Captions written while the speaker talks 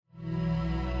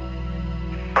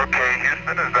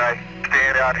Captain, as I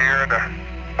stand out here in the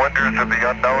wonders of the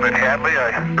unknown at Hadley,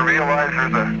 I realize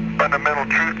there's a fundamental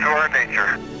truth to our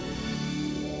nature.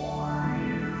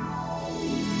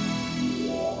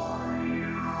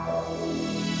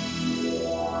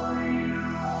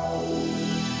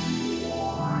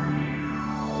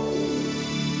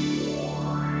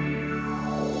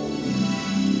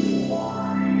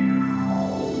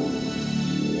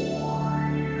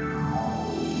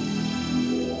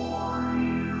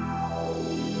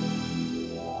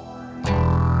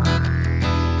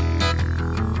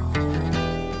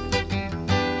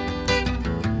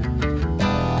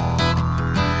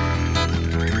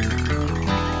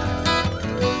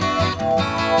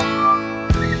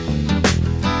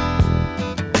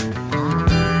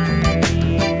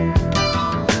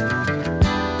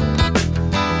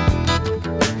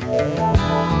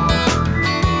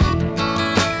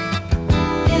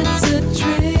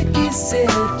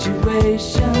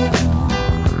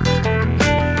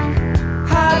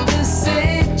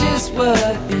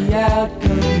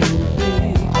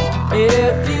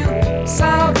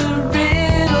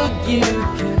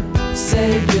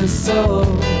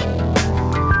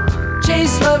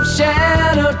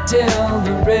 Till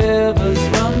the rivers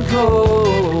run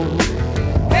cold.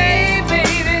 Hey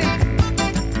baby,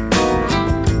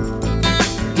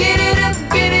 get it up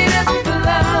for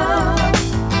love.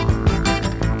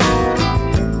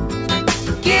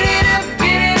 Get it up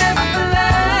for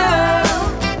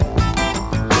love.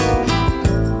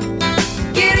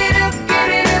 Get it up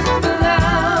for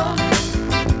love.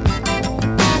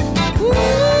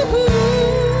 Woo-hoo.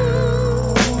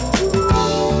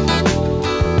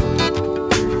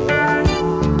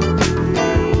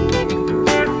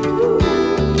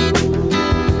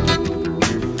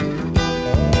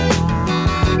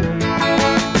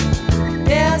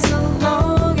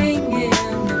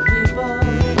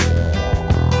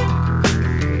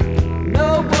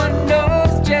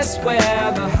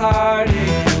 Where the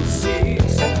heartache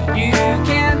sees, you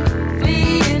can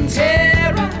flee in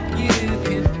terror, you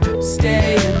can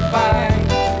stay and fight,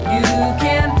 you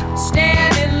can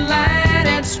stand in line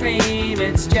and scream,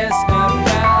 it's just not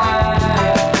right.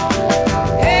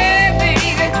 Hey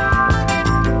baby,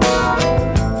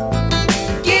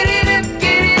 get it up for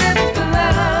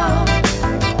love.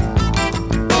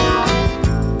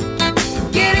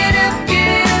 Get it up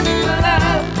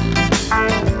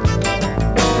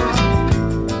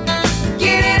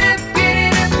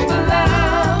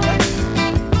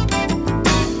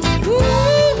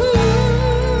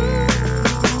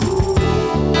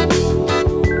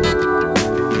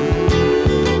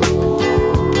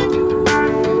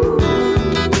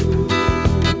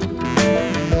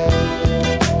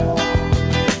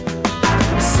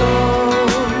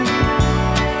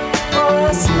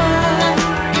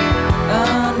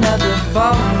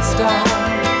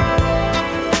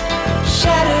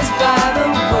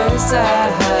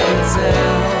love.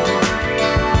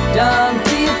 Don't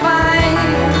define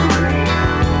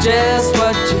just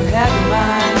what you had in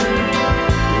mind.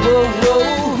 Whoa,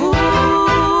 whoa.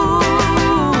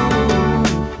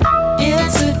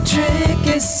 It's a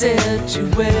tricky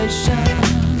situation.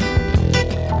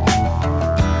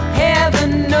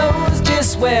 Heaven knows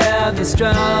just where the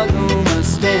struggle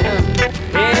must end.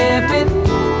 If it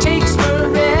takes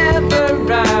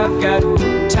forever, I've got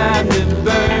time to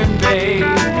burn, babe.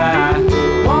 I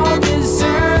won't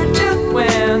desert you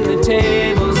when the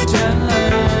tables turn.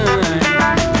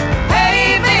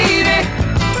 Hey baby,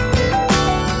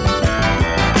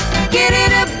 get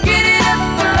it up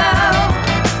for love.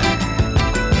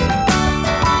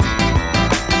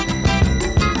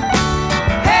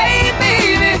 Hey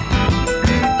baby,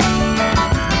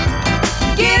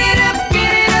 get it up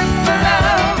for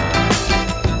love.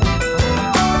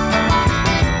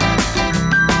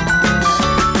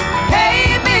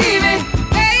 Hey baby, get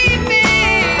it up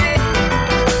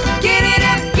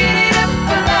for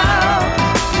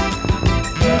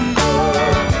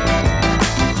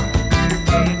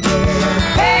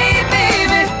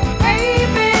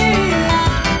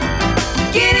love. Hey baby,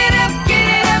 get it up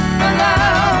for love.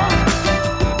 Hey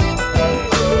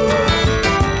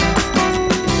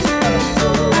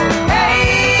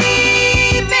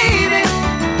baby,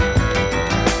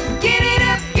 get it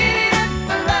up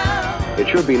for love. It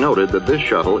should be noted that this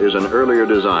shuttle is an earlier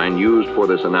design used for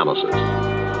this analysis.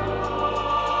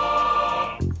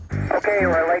 Okay,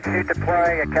 we're late suit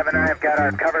deploy. Kevin and I have got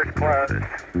our covers closed.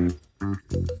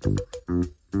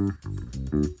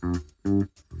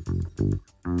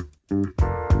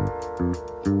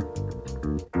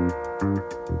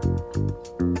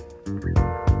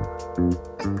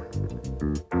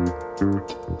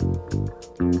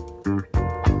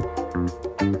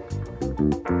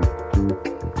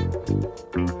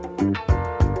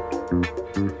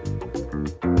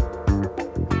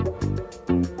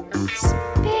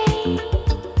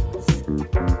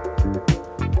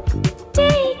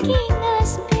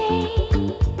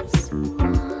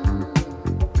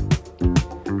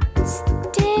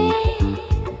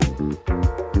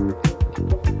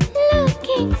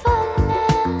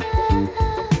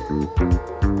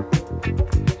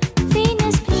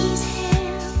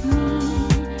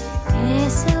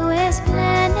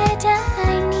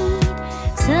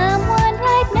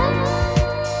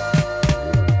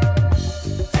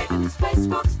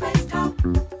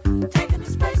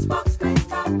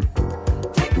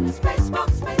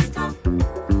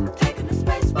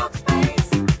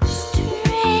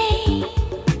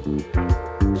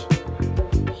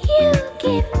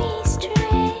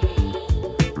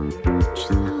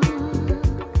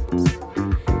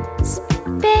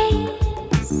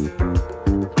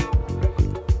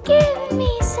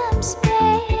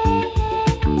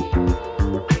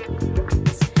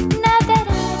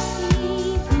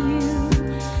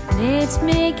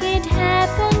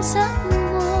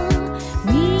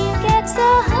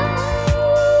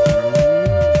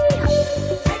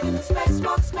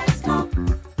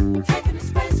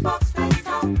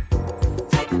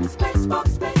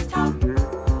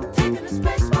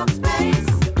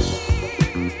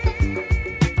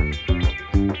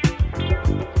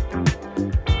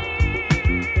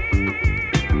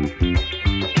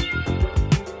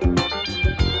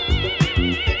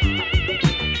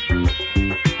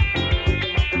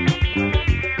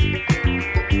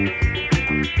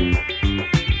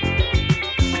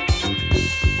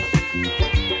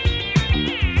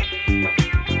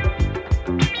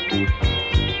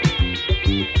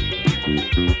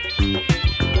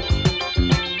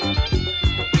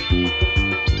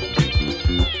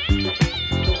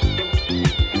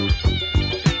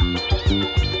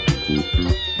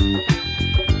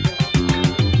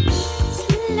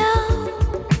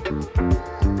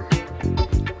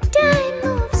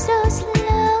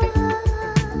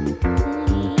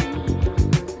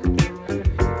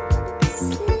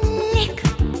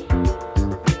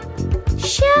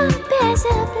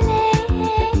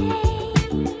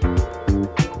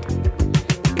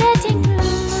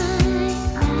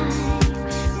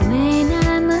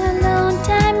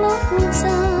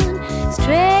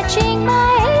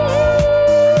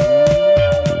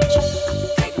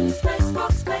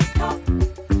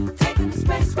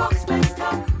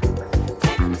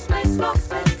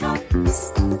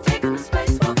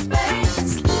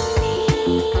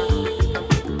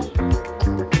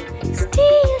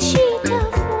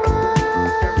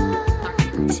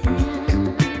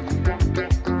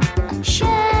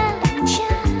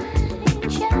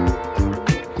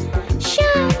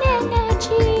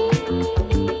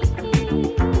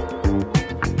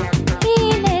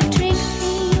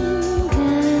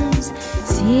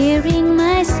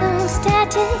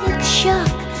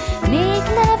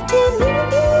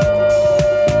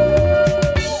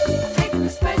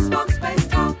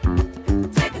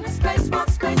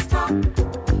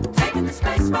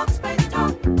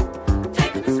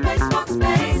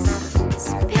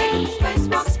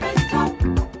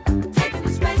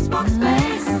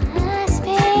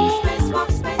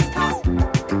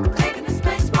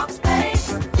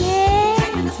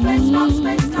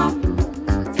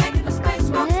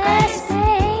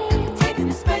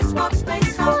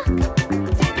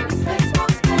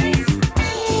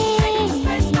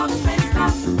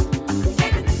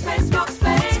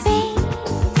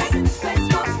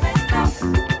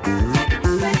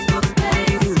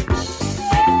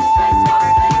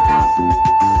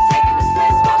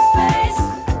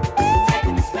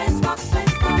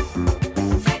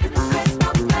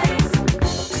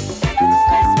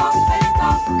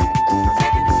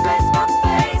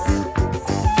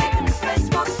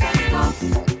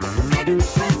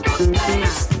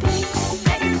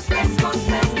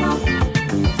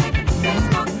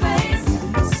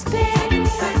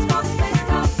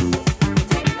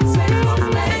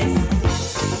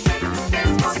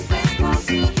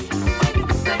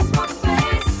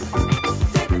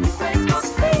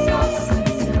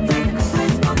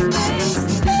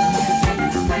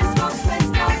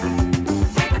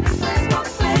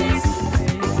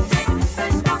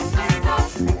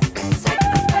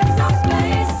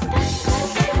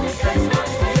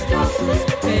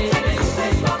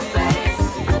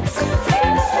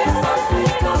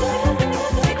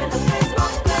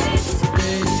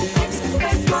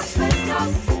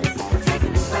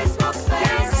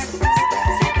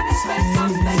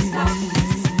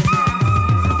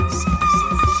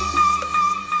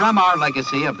 From our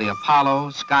legacy of the Apollo,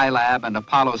 Skylab, and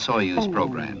Apollo-Soyuz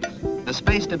programs, the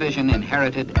Space Division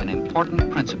inherited an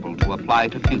important principle to apply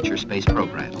to future space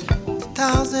programs.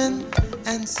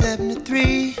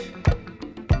 2073,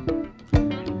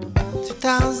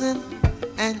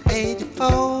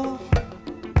 2084,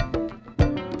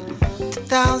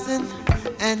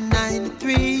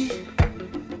 2093,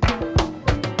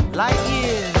 light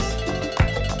years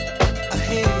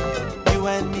ahead, you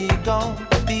and me gon'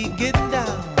 be getting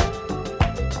down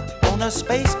on a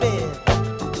space bed.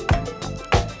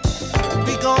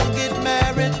 We gon' get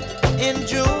married in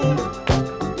June.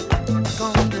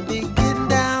 Gonna be getting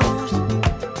down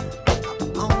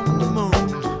on the moon.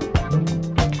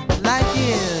 Light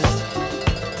years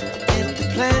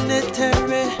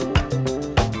interplanetary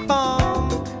form.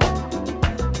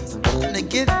 It's time to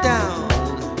get down.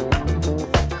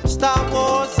 Star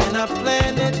Wars in a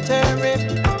planetary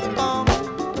form.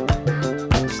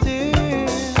 Still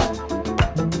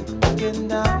getting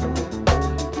down.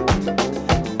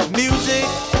 Music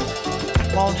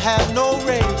won't have no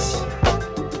race.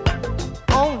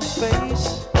 On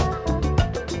space,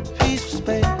 peaceful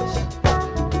space.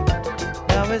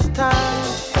 Now it's time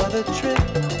for the trip.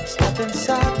 Step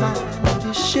inside my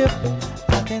little ship.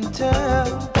 I can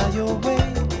tell by your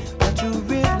way that you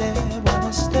really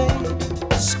wanna stay.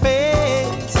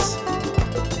 Space,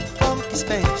 funky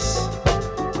space,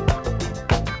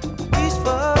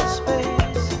 peaceful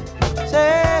space,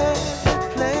 safe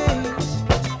place.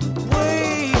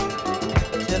 Wait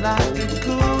till I get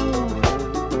cool.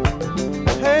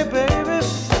 Hey baby,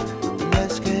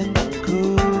 let's get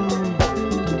cool.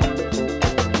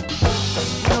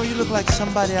 You know, you look like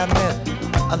somebody I met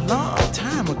a long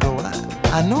time ago.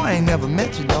 I know I ain't never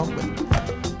met you, though, but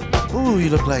ooh, you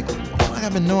look like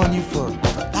I've been knowing you for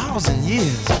 1,000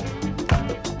 years.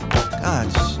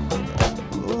 Gosh,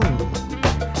 ooh,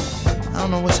 I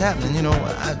don't know what's happening. You know,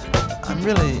 I'm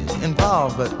really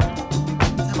involved, but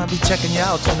every time I be checking you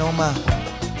out, you know, I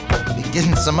be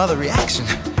getting some other reaction.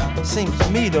 Seems to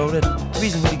me, though, that the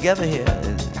reason we're together here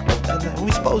is that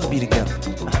we supposed to be together.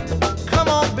 Come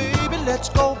on, baby, let's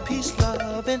go peace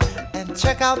loving and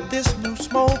check out this new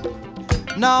smoke.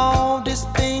 No, this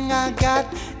thing I got,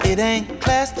 it ain't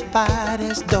classified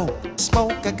as dope.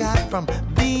 Smoke I got from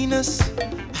Venus,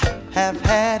 have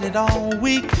had it all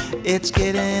week. It's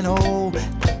getting old.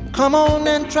 Come on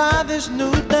and try this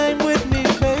new thing with me,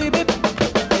 baby.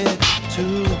 It's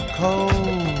too cold.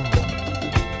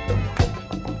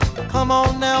 Come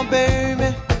on now,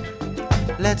 baby,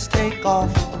 let's take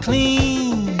off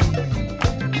clean.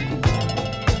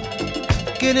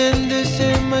 Get in this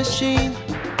machine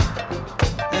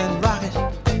and rock it,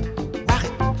 rock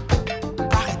it,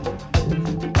 rock it,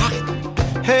 rock it.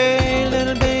 Hey,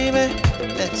 little baby,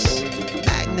 let's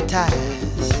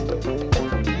magnetize.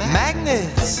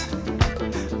 Magnets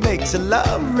makes a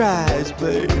love rise,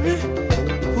 baby.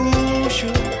 Ooh,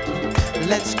 sure,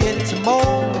 let's get some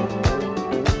more.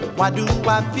 Why do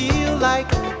I feel like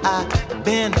I've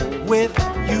been with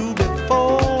you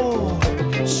before?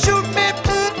 Shoot me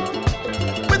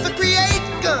with a create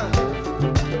gun.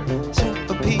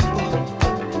 Super people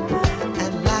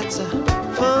and lots of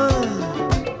fun.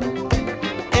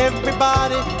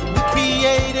 Everybody we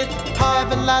created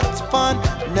having lots of fun.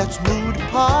 Let's move the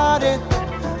party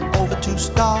over to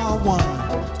Star One.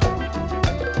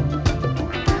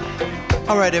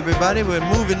 All right, everybody, we're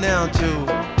moving now to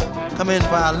come in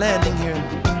for our landing here in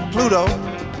Pluto.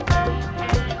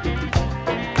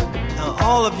 Now,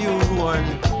 all of you who are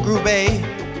in Group A,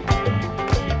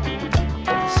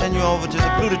 I'll send you over to the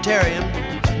Plutotarium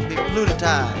and be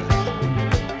plutotized.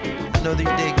 I know that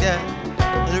you dig that.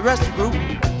 And the rest of the group,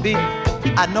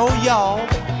 I know y'all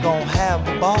gonna have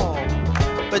a ball.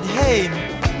 But hey,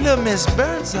 little Miss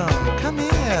Birdsong, come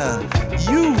here.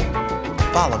 You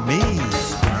follow me.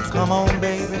 Come on,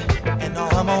 baby, and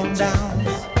come on down.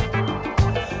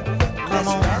 Come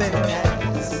on, baby,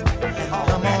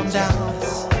 come on down.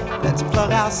 Let's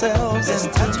plug ourselves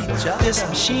into this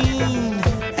machine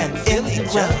and feel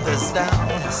each other's down.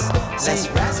 Let's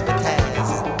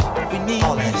razzmatazz. We need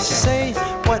to say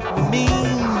what we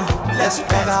mean. Let's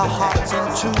plug our hearts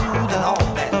into the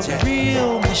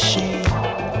real machine.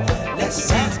 Let's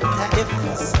see if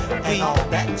we all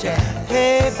that jazz.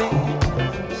 Hey, baby,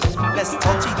 let's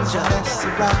touch each other. Let's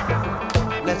rock.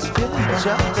 Let's feel each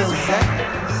other's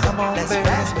ass. Come on, let's baby.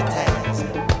 Razzmatazz.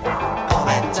 All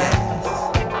that jazz.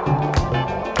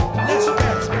 Let's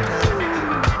razzmatazz.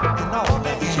 And all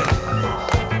that jazz.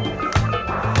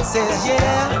 Says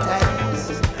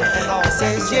yeah. And all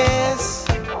says yes.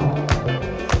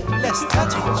 Let's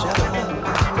touch each other.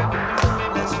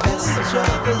 Let's feel each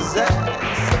other's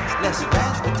ass. Let's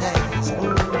razzmatazz.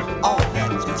 Ooh.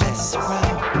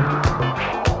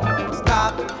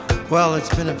 Well,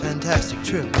 it's been a fantastic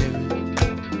trip, baby.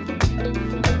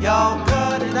 Y'all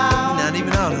cut it out. You're not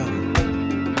even out of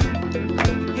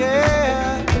it.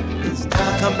 Yeah. It's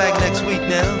time. Come back next week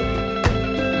now.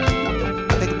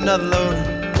 Pick up another load of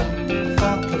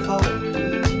funky folk.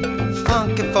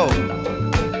 Funky folk.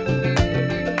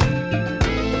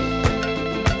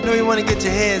 You know you want to get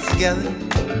your heads together.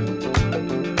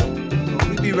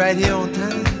 We'll be right here on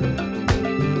time.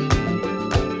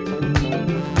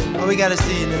 Oh, we gotta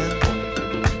see you now.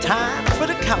 Time for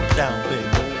the countdown, baby.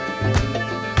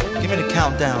 Give me the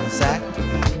countdown, Zach.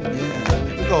 Yeah,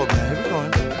 here we go, man. Here we go.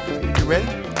 You ready?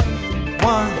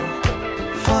 1,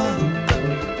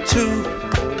 2,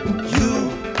 you,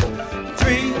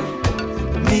 3,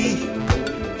 me,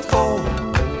 4,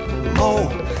 more.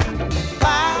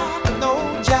 5, no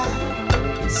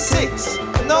jive. 6,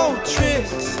 no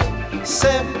tricks.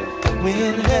 7, we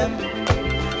in heaven.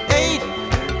 8,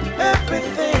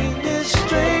 everything is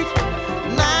straight.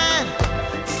 9,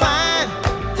 fine.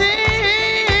 10,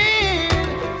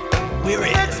 we're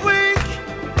in. Next week,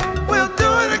 we'll do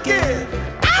it again.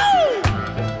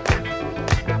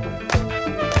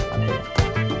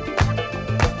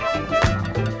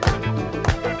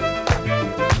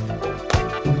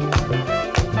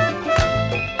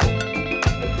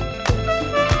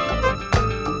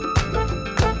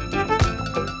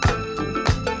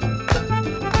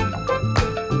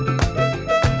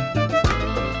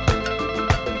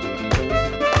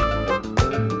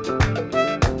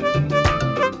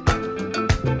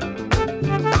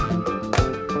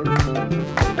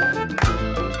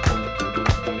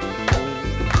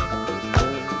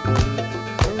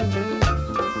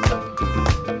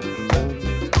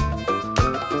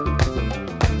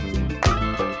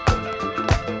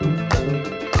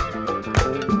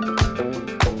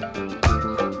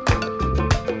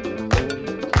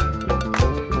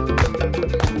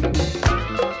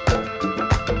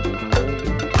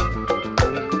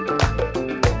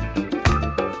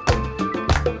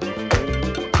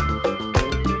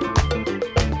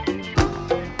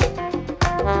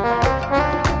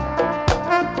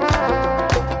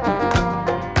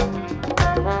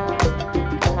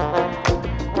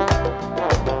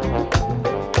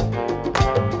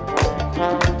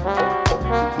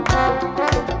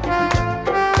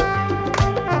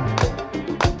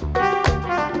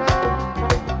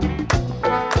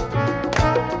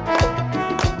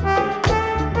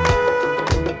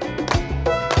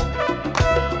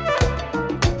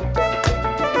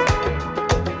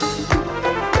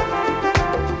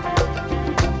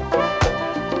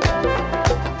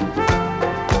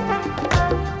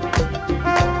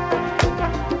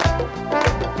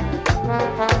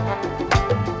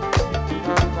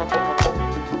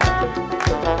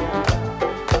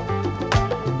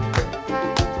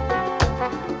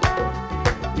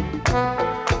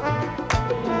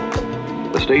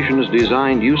 The station's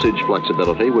designed usage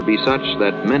flexibility would be such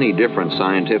that many different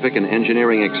scientific and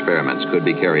engineering experiments could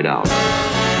be carried out.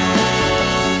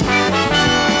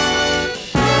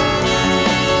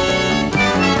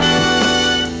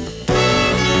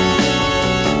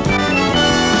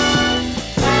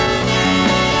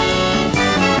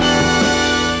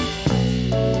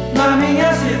 Na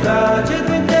minha cidade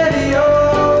do interior,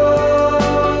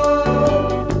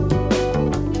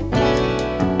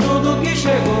 tudo que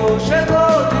chegou,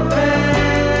 chegou de trem.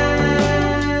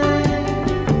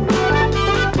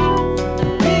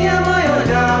 Minha mãe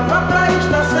olhava pra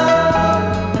estação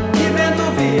e vendo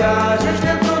viagens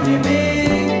dentro de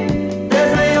mim,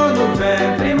 desenhou no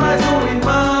ventre mais um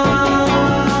irmão.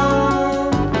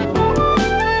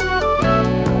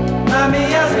 Na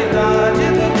minha cidade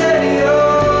do interior,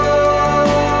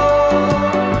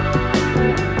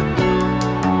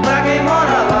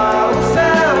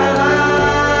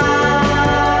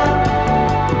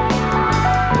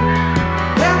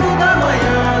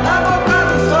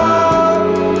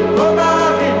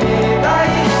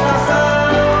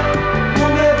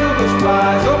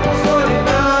 pais ou por sua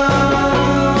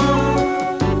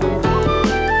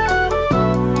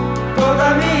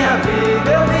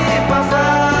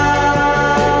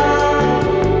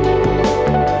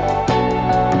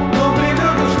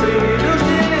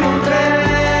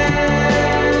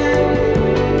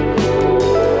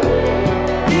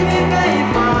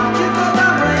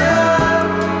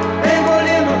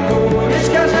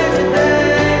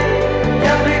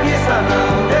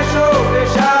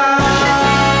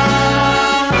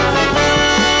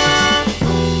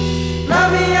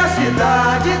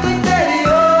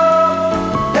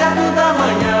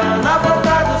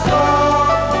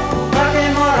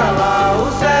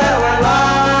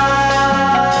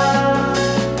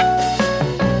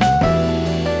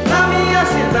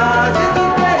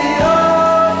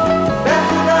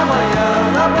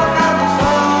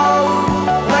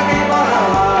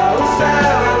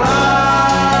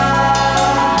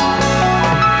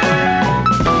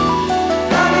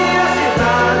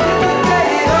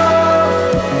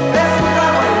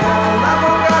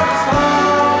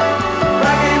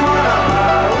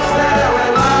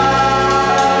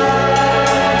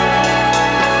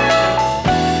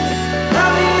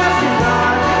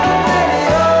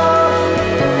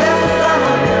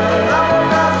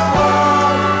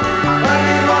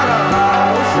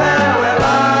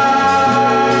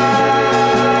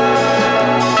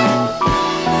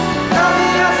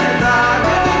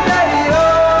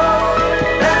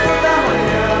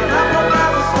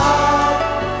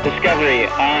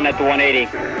to 180.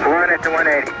 1 to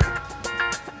 180.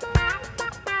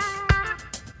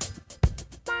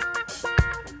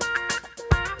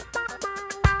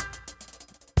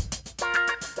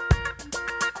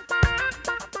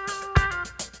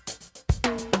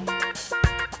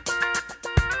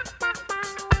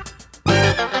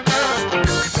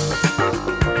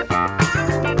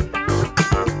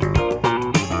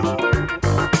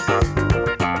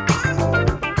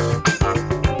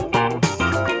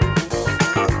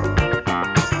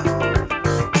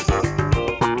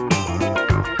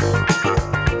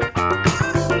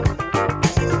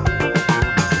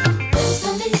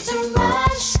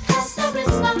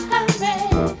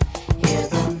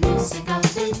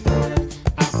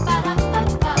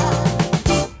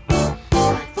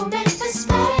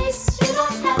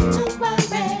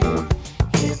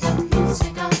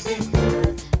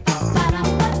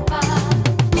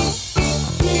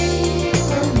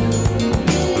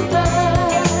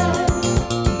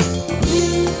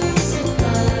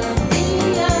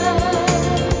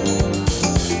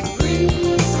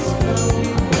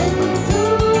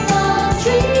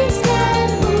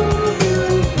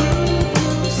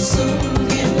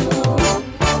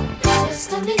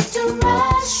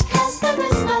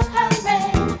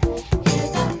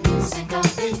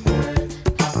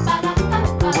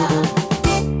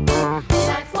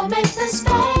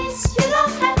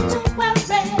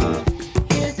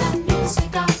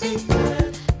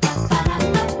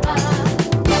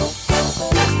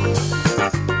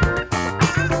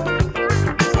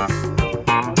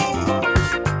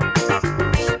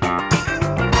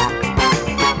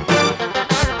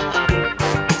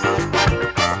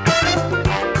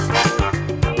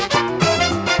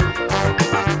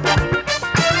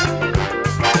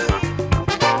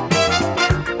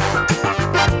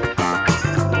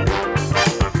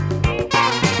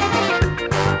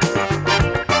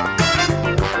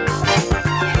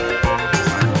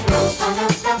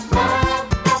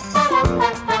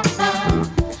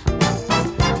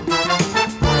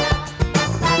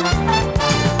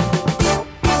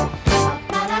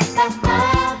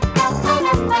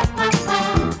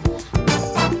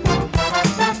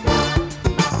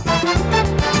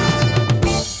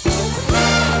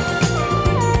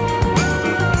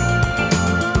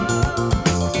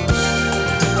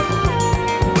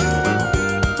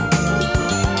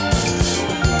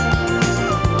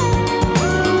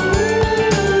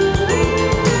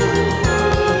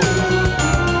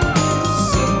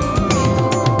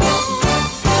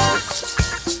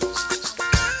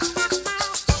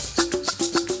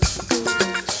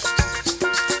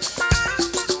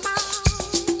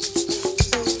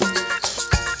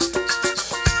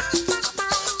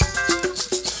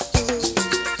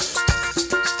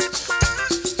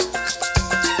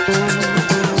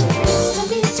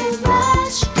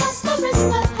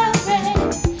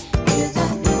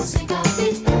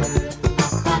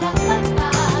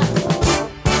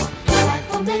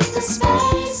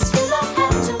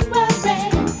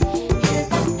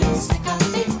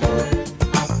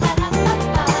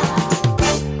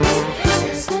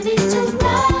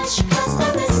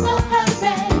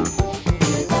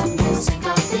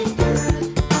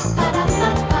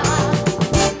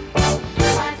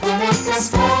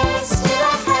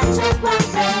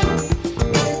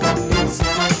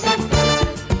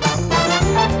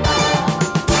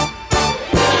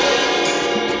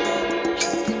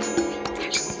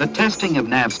 The testing of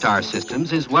Navstar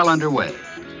systems is well underway.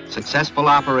 Successful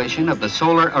operation of the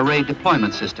solar array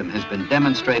deployment system has been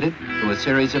demonstrated through a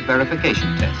series of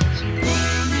verification tests.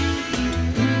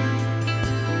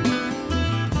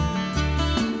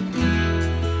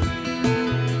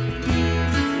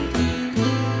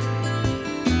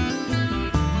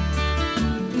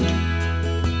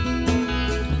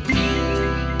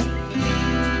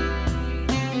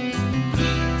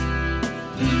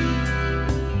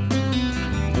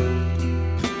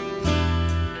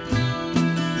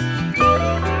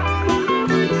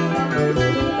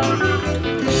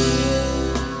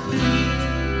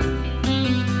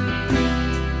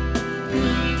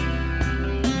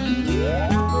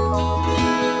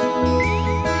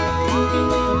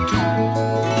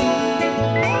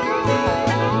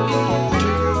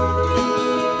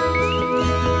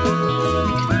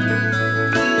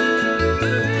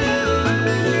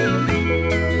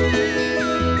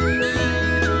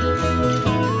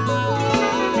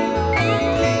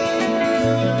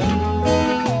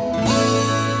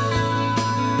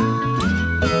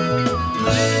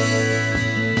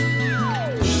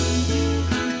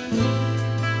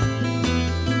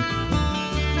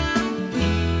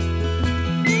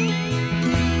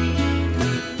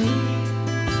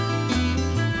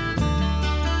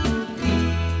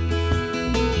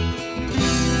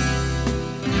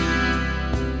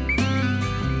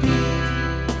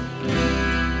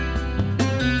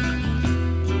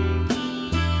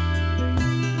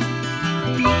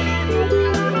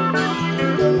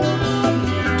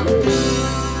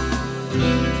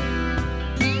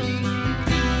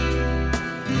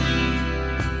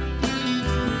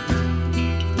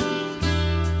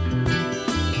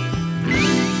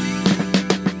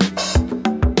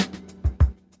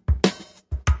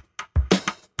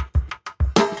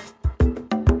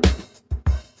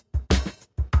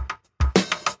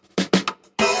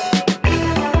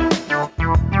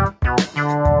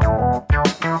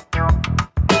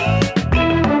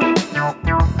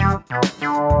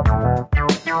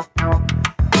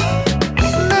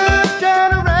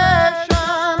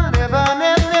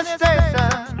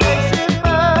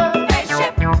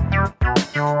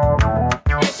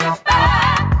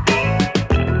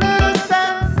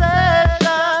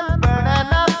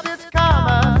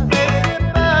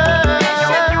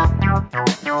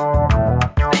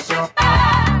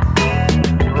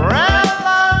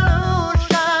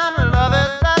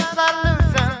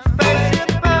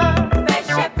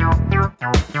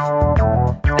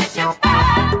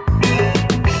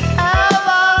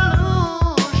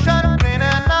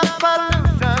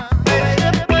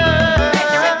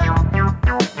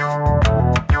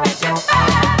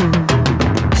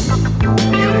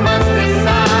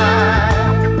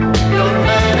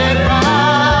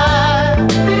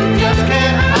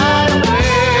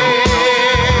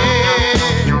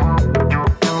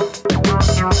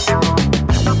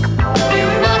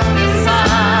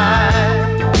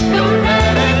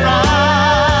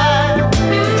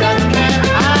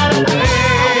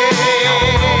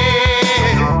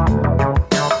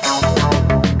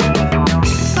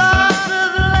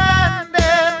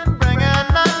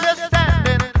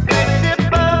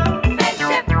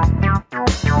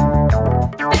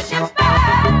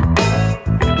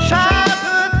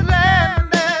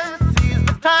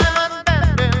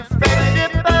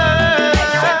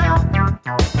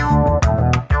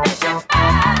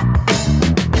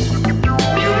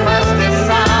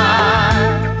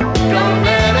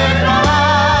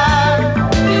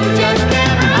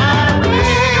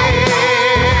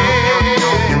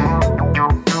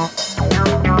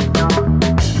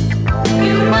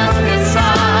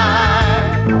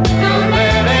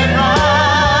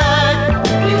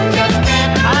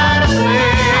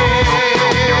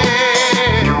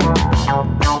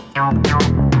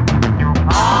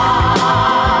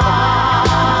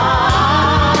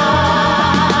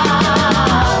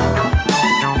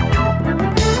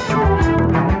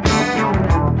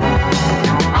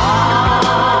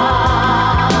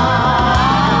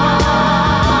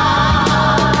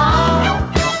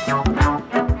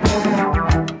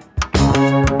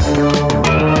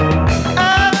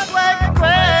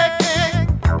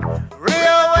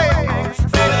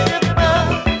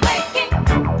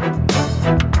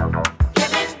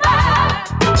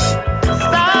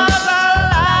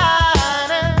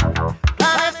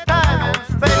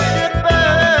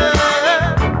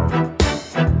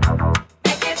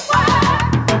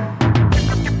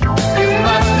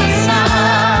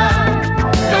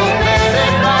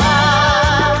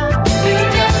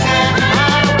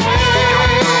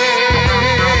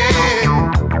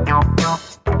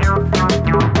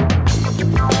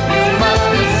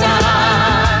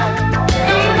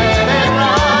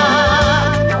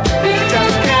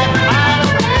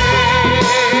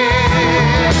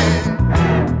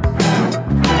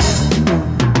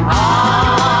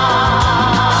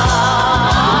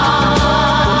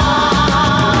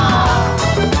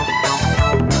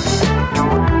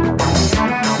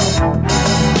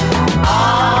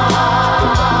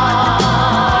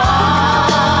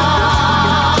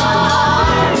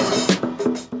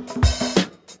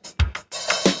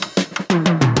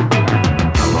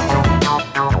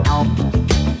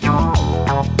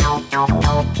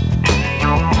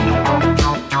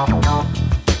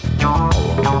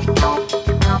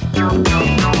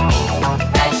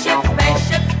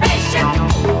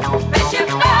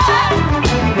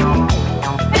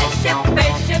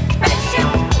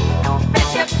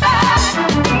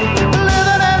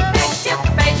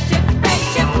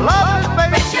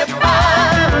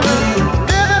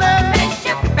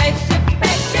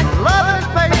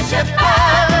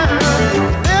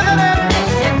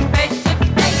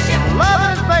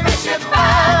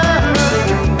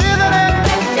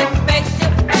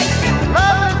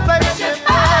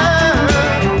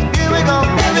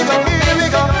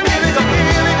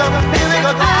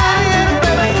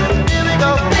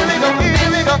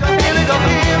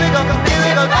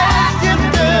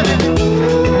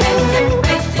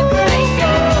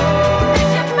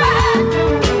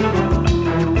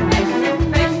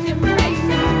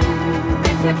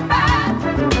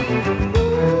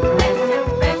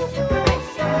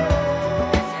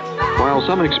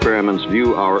 some experiments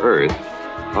view our Earth,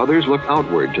 others look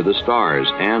outward to the stars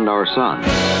and our sun.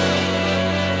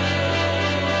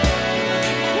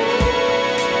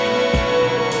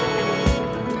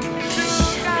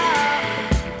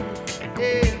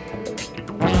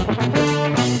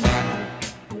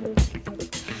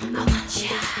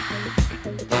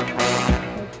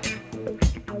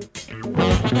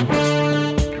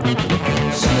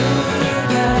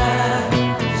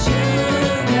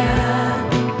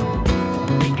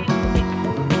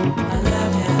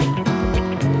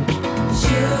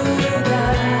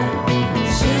 Sugar.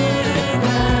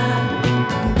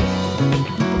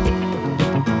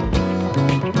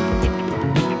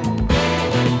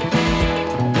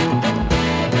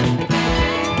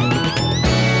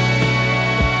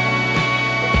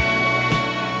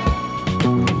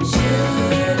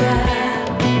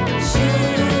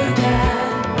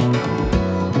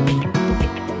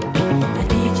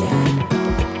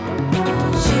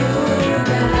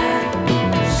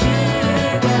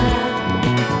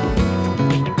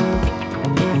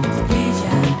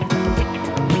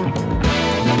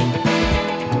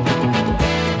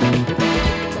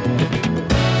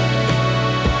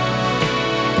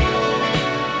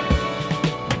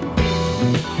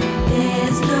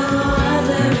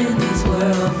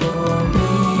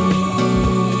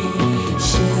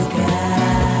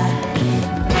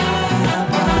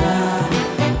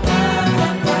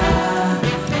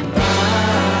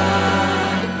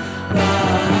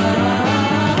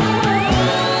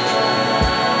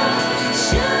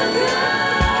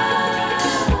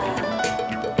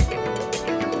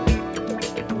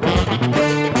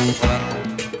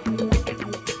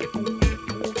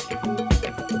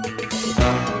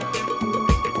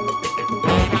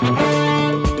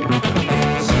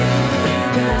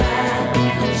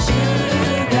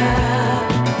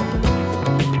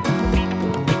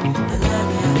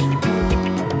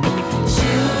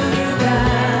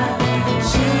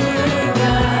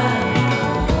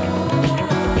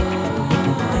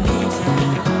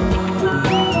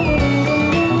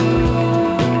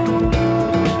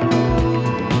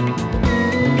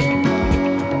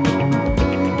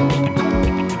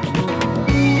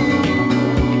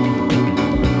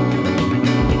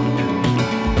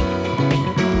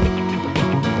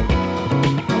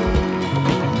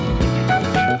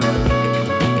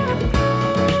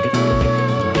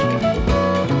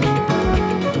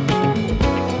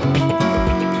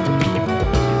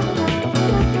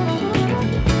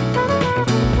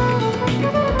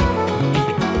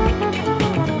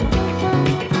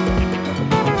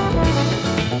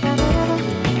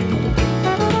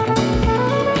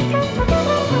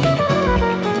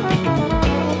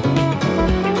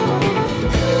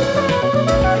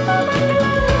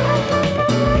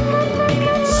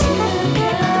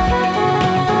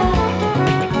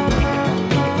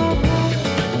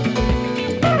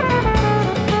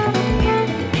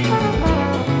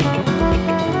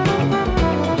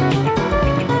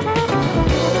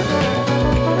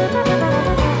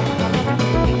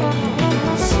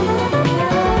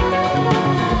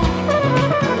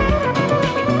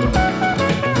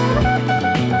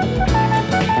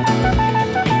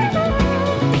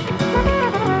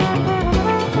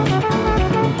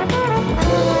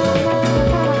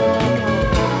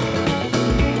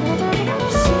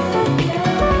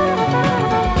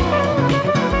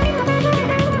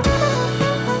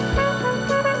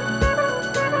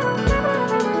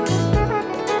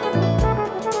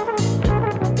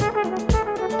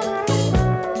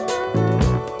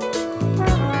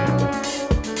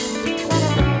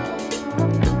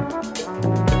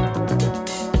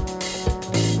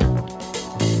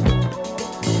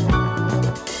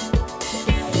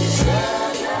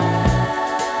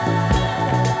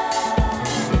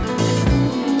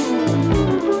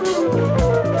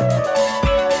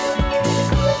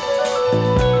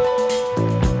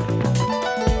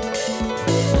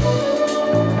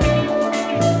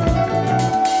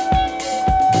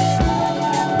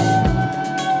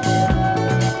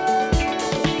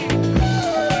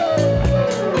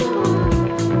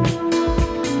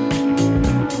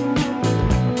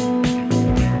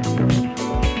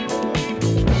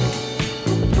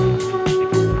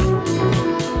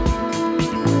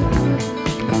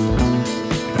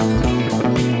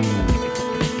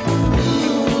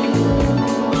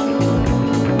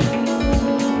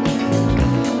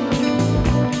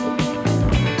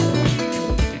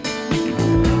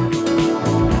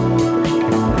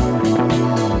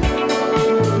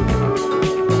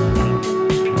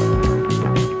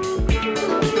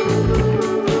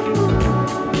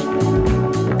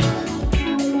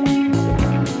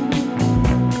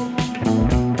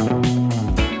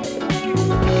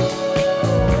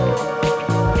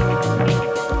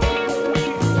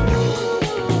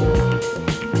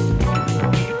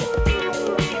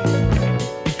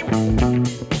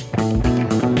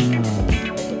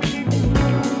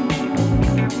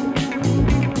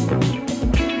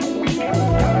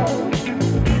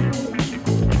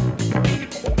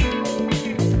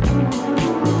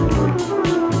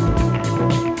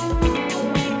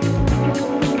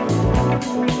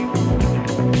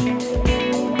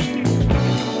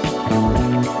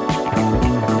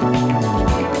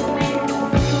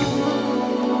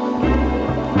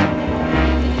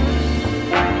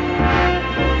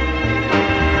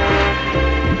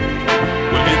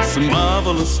 It's a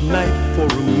marvelous night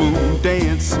for a moon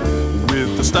dance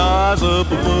with the stars up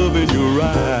above in your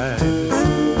eyes.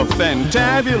 A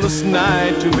fantabulous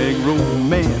night to make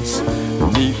romance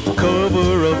beneath the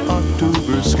cover of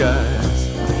October skies.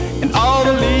 And all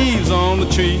the leaves on the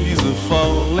trees are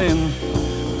falling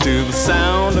to the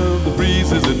sound of the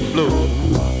breezes that blow.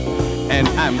 And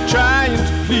I'm trying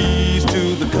to please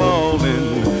to the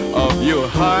calling of your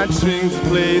heartstrings that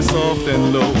play soft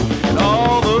and low. And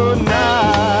all the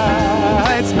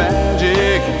night's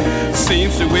magic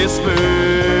seems to whisper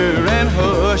and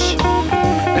hush.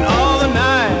 And all the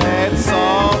night's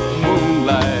soft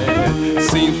moonlight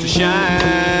seems to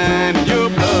shine in your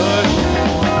blush.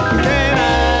 Can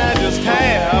I just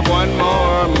have one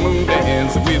more moon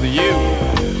dance with you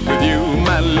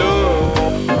my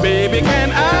love? Baby,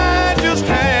 can I just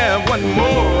have one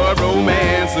more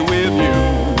romance with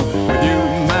you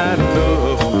my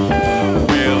love?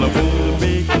 Well, I wanna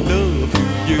make love to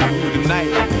you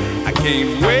tonight. I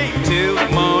can't wait till the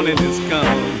morning has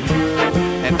come.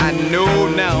 And I know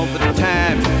now the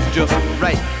time is just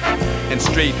right, and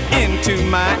straight into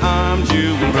my arms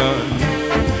you will run.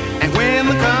 And when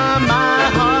they come, my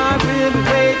heart will be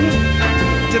waiting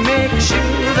to make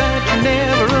sure that you're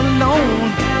never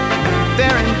alone.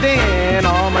 There and then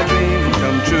all my dreams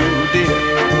come true, dear.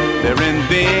 There and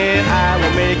then I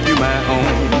will make you my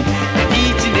own. And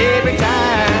each and every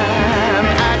time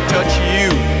I touch you,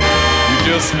 you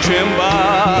just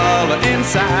tremble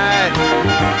inside.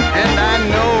 And I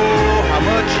know how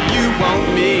much you want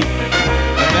me,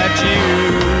 that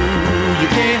you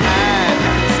can't hide.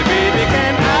 So baby,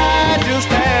 can I just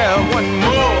have one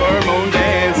more moon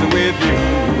dance with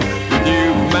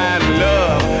you my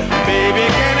love? Baby,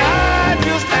 can I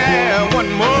just have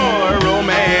one more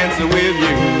romance with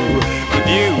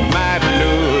you my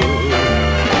love?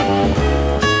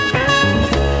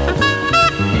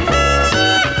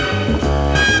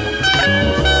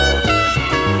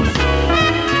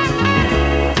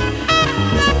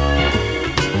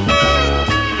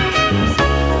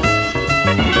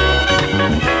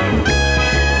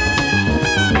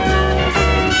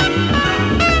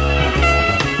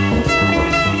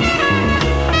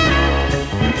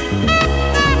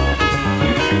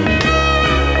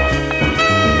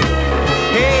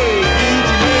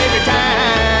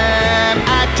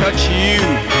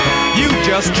 You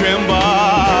just tremble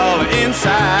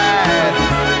inside.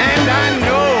 And I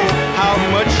know how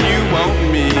much you want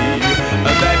me,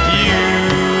 that you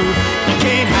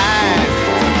can't hide.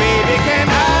 So baby, can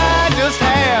I just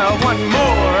have one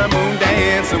more moon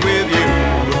dance with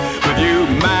you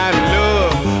my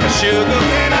love? Sugar,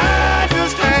 can I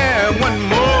just have one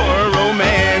more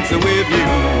romance with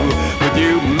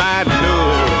you my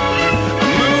love?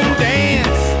 Moon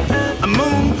dance, a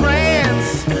moon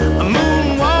prance, a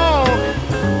moon walk,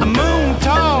 a moon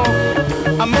talk,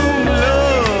 a moon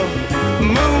love, a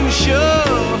moon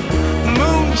shove, a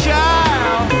moon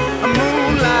child, a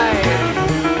moonlight.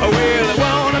 Well, I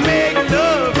wanna make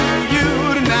love to you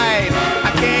tonight.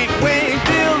 I can't wait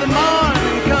till the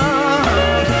morning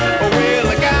comes. Well,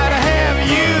 I gotta have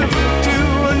you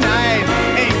tonight.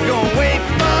 Ain't gonna wait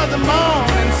for the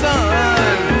morning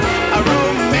sun. A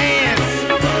romance,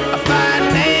 a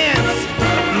finance,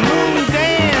 moon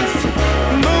dance,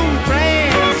 moon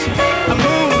prance, a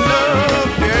moon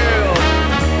love, girl.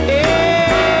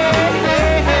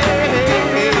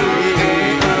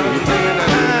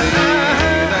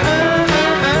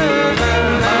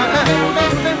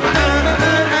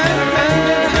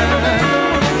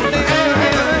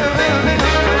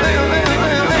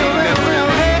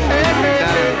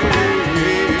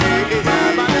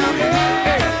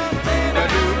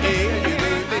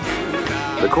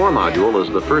 The core module is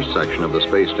the first section of the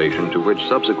space station to which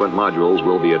subsequent modules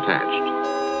will be attached.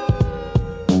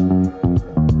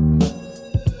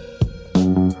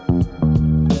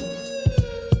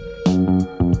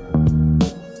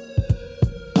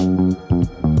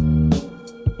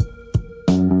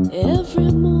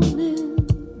 Every morning,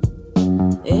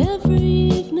 every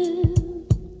evening,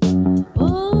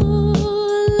 oh,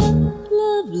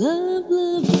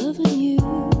 loving you.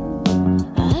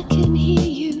 I can hear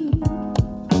you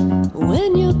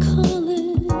when you're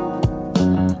calling.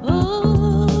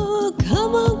 Oh,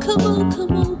 come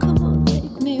on,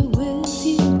 take me with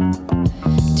you.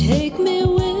 Take me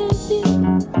with you.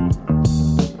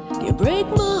 You break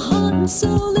my heart and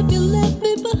soul if you left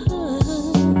me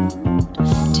behind.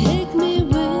 Take me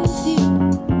with you.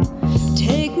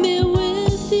 Take me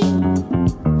with you.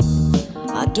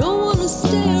 I don't wanna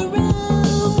stay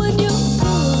around when you're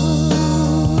gone.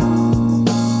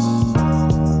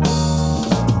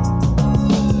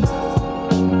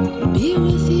 Be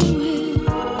with you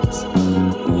is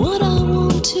what I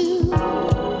want to.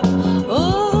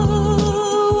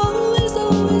 Oh, always,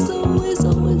 always, always,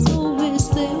 always, always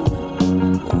there.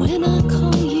 When I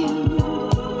call you,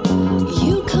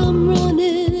 you come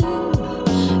running.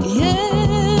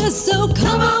 Yeah, so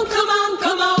come on, come on,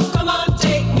 come on, come on,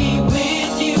 take me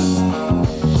with you.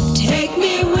 Take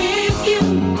me with you.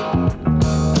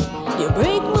 You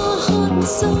break my heart and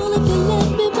soul if you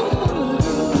let me behind.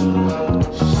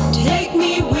 Take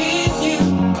me with you.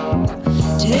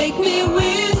 Take me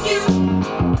with you.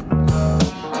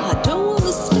 I don't want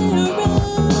to stay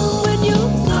around when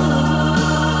you're gone.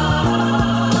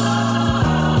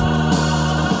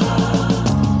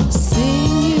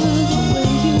 Seeing you the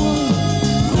way you are,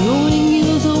 knowing you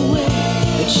the way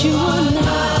that you are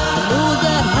now. I know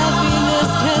that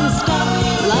happiness can stop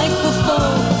like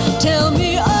before. Tell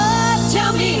me, oh,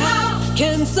 tell me how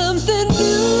can something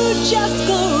new just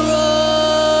go wrong?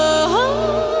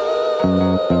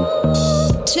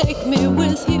 Take me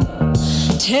with you.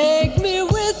 Take me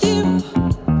with you.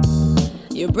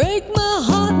 You break my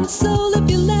heart and soul if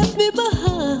you let me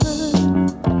behind.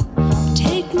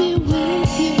 Take me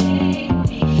with you.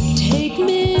 Take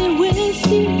me with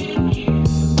you.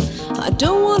 I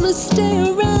don't want to stay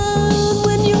around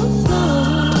when you're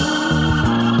gone.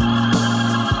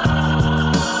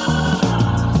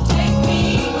 Take me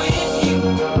with you.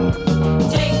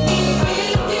 Take me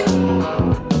with you.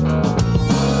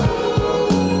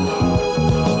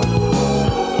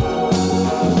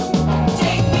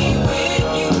 Take me with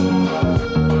you.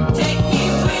 Take me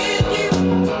with you.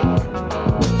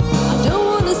 I don't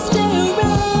want to stay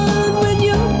around when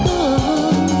you're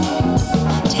gone.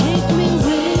 Take me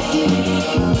with you.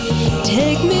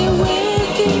 Take me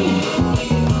with you.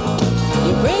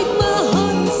 You break my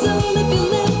heart and soul if you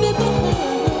let me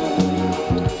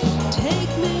behind.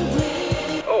 Take me with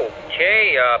you. Okay,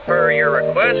 per your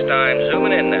request, I'm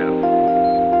zooming in now.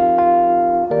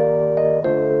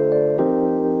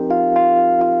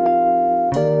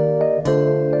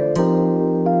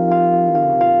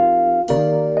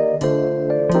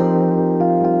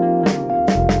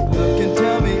 Love can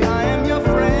tell me I am your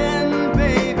friend,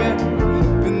 baby.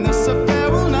 Hoping this affair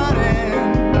will not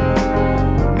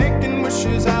end. Making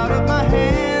wishes out of my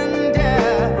hand,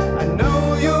 yeah. I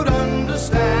know you'd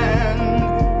understand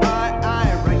why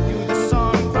I write you this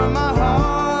song from my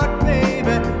heart,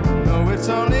 baby. No, it's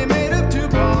only made of two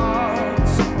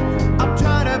parts. I'll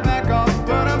try to back off,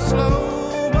 but I'm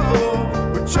slow,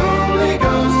 which only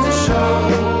goes to show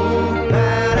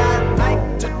that I'd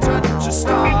like to touch a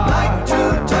star. Like to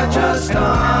touch a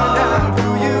star. Find out who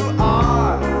you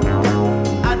are.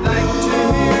 I'd like to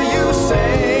hear you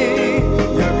say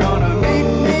you're gonna meet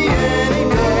me any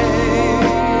day.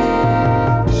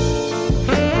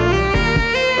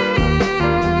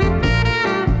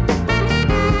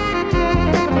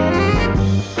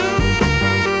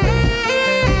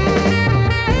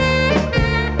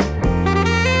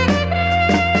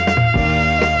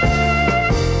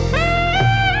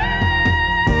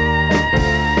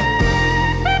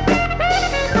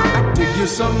 I dig you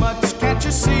so much, can't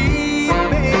you see,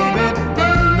 baby?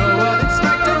 You know what it's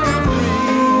like to feel free.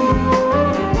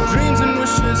 Dreams and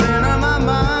wishes in my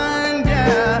mind,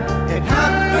 yeah. It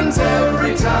happens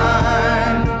every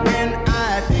time. When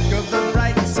I think of the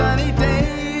bright sunny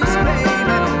days, baby,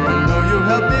 I know you'll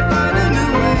help me find a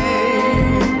new way.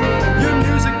 Your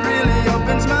music really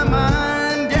opens my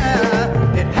mind,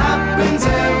 yeah. It happens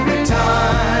every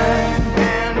time.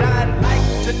 And I'd like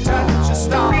to touch a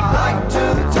star. Like to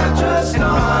touch a star.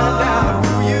 And find out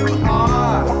who you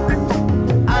are.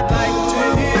 I'd like to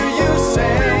hear you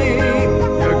say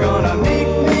you're gonna meet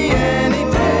me any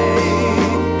day.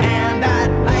 And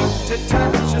I'd like to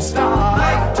touch a star.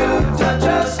 Like to touch a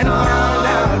star. And find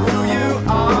out who you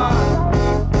are.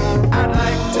 I'd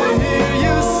like to hear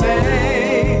you say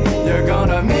you're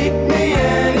gonna meet me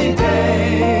any day.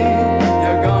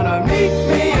 You're gonna meet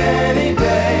me any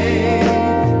day.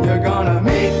 You're gonna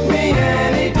meet me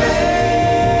any day.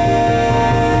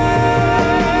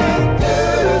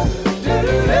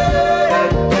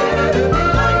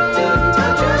 Like to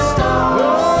touch a star.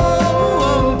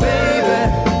 Oh, baby.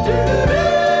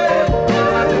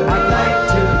 I'd like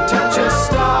to touch a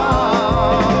star.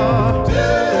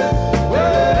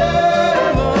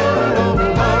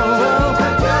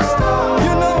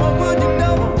 You know I would, you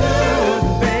know I would,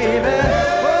 baby.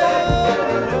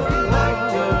 Like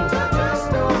to touch a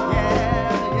star. Yeah,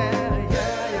 yeah,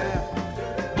 yeah, yeah.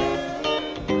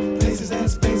 Places and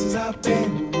spaces I've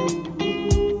been.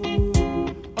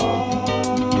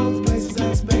 All the places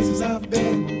and spaces I've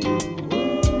been.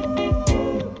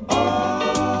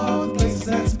 All the places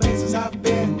and spaces I've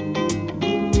been.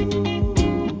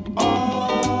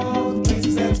 All the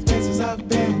places and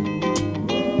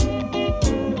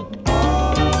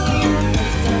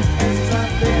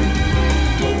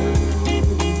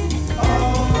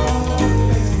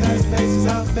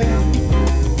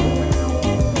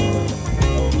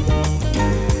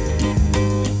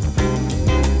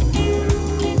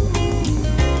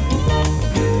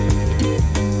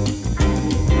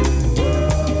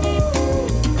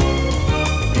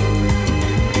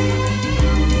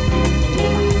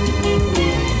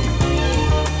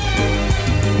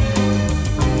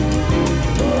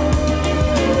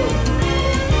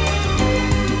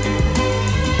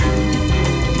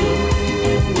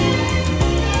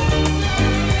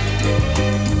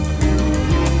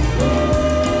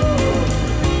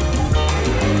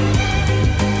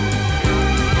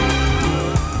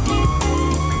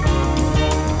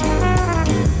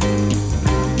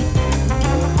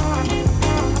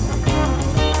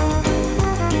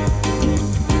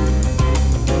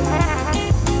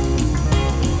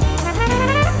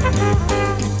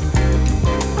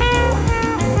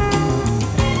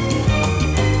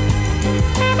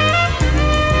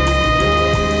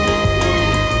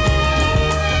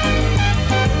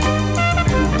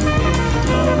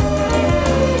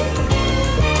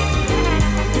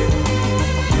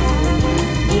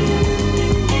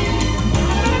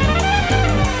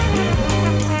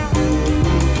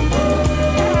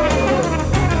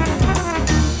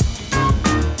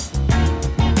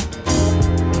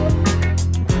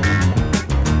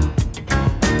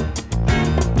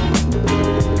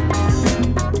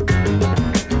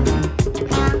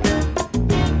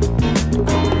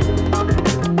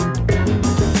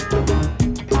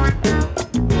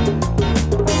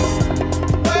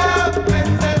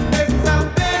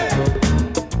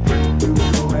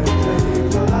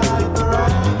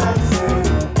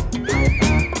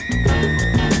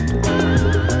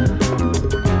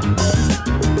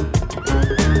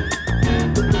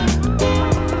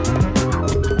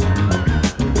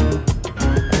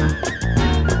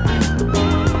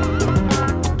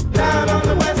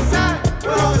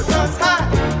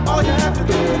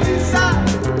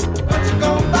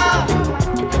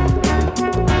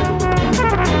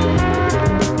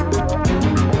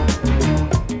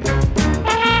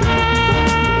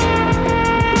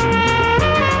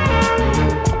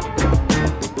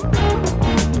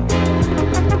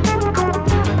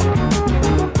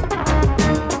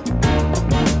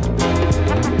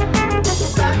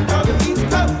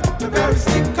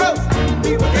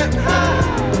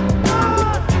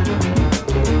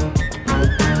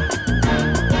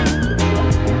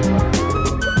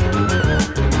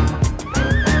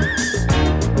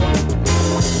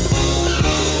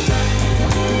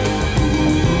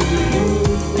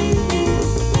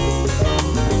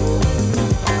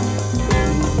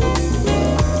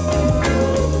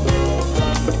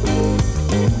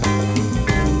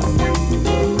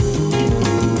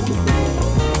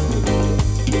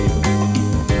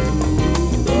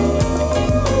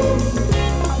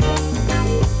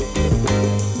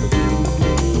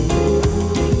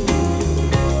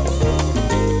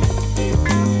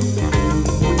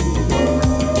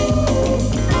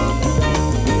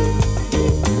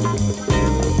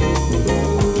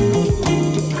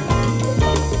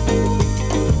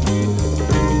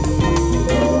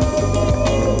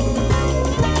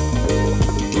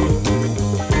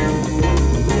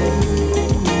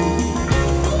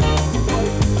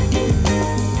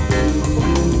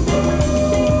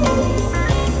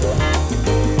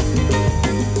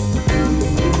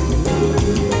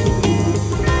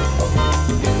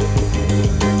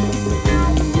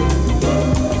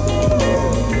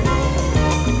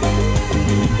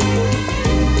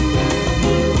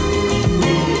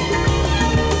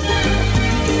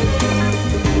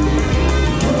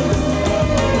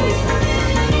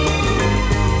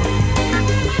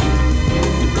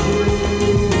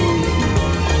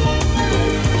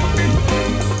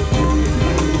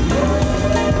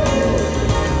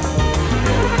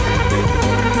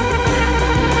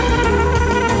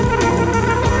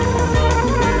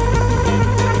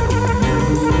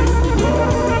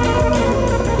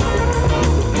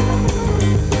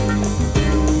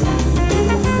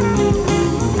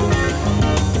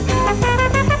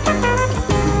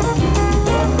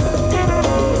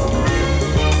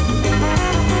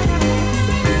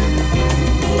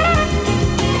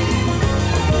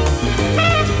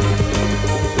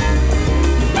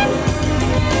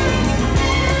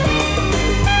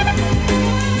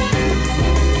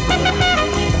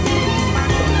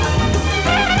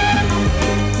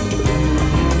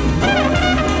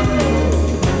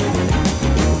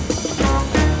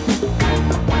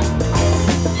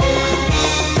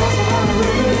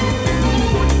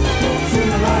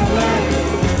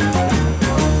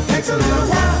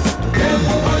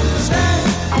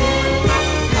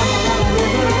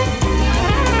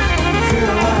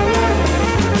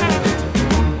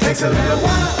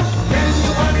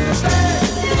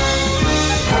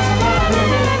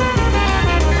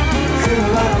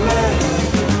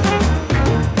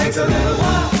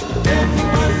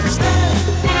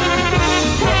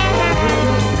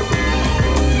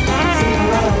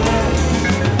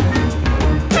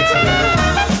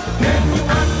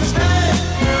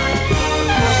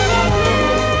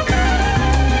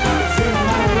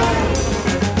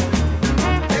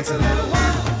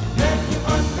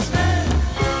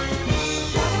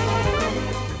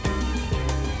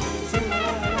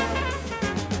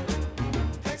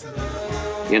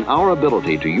In our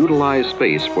ability to utilize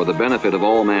space for the benefit of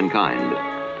all mankind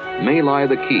may lie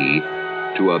the key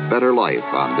to a better life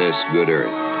on this good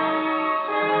earth.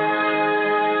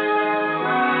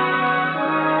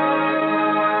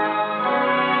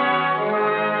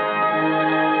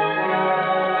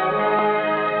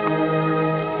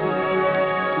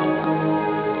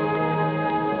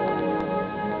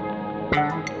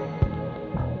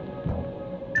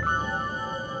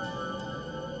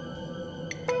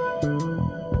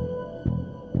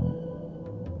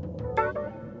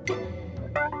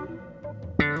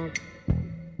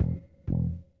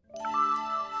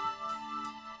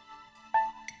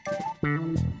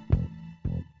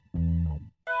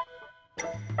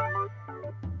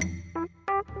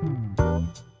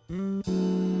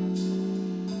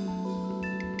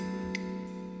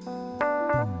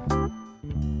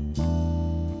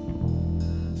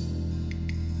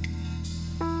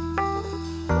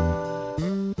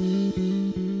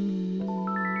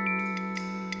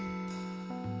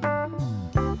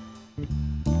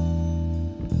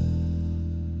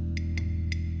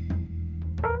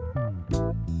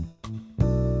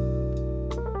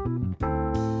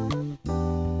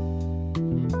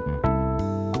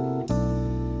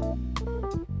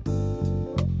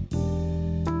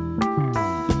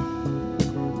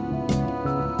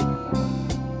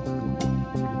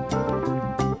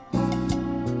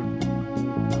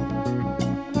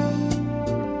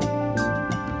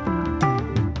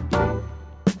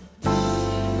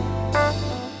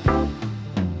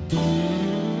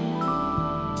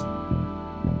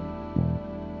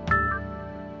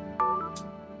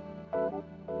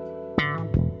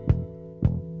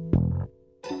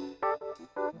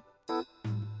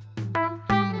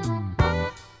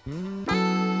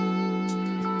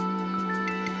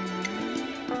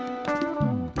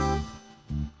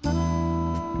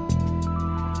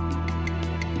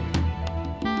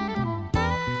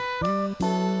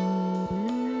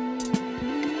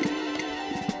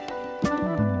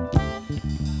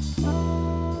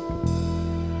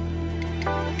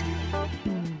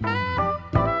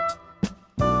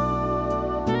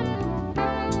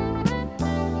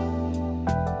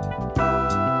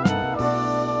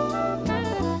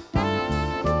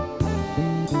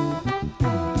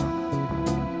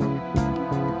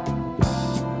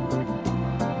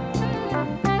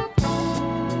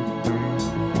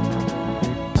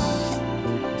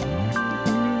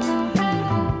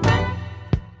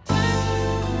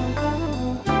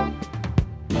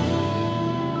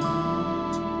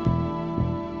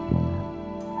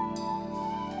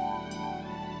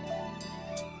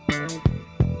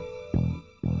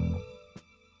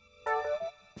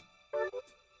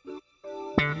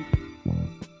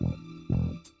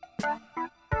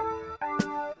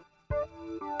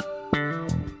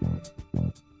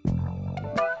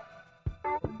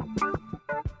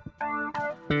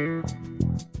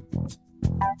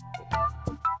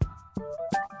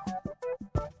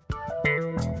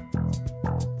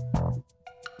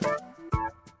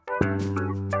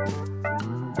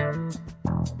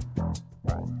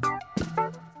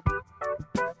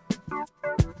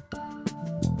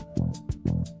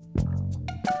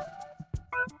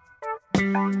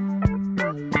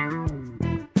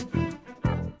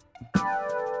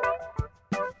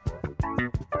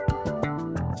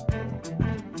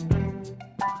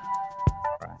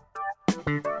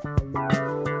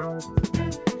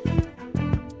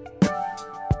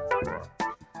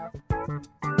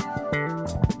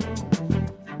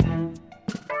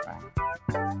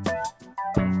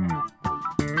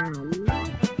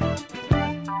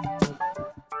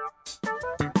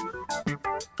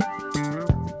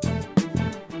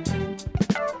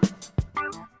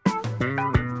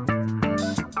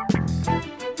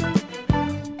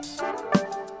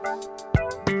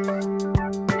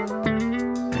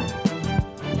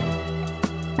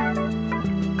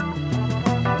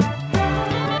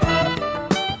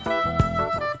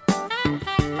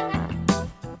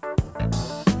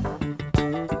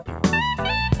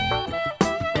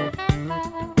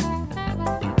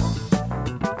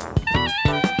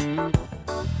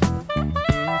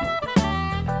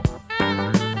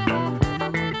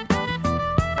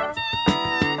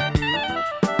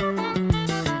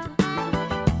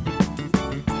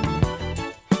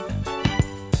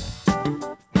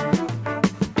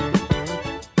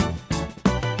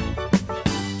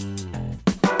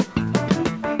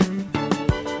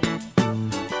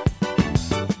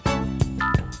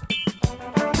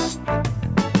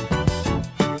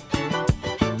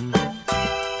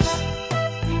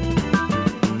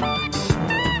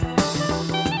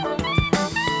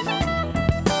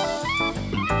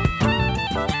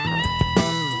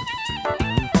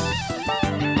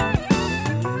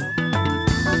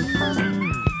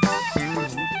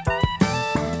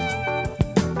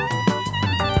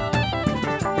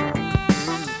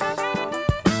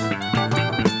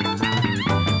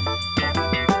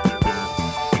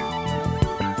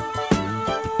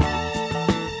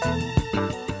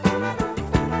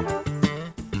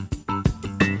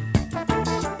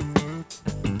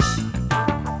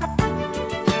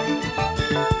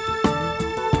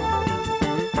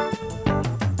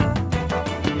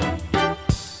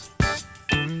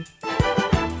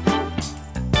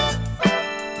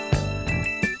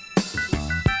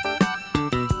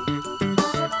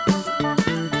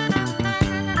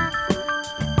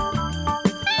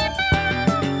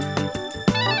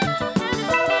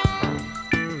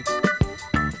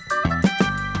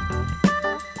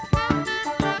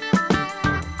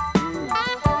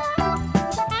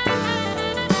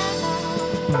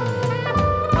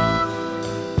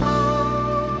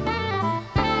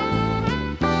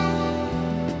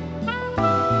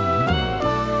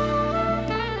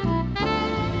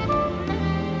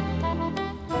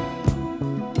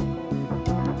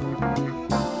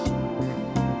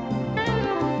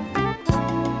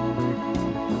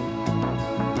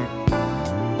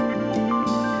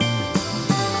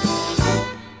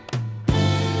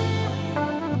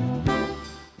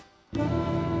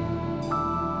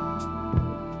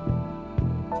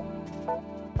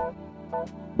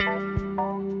 Bye.